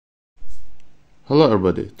Hello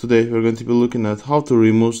everybody, today we're going to be looking at how to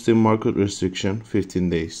remove Steam market restriction 15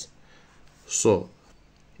 days. So,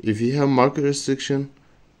 if you have market restriction,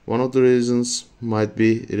 one of the reasons might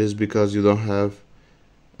be it is because you don't have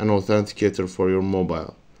an authenticator for your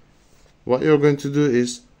mobile. What you're going to do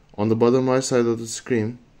is, on the bottom right side of the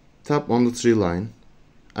screen, tap on the three line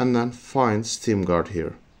and then find Steam Guard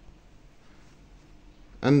here.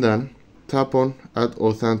 And then tap on Add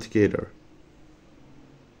Authenticator.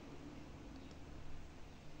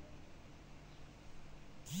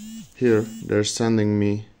 Here they're sending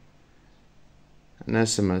me an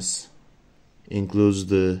SMS, includes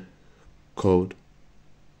the code,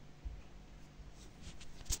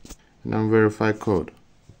 and then verify code.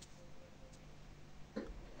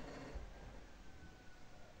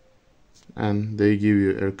 And they give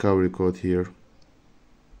you a recovery code here.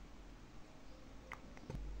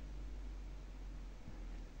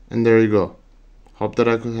 And there you go. Hope that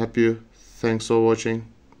I could help you. Thanks for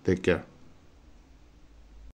watching. Take care.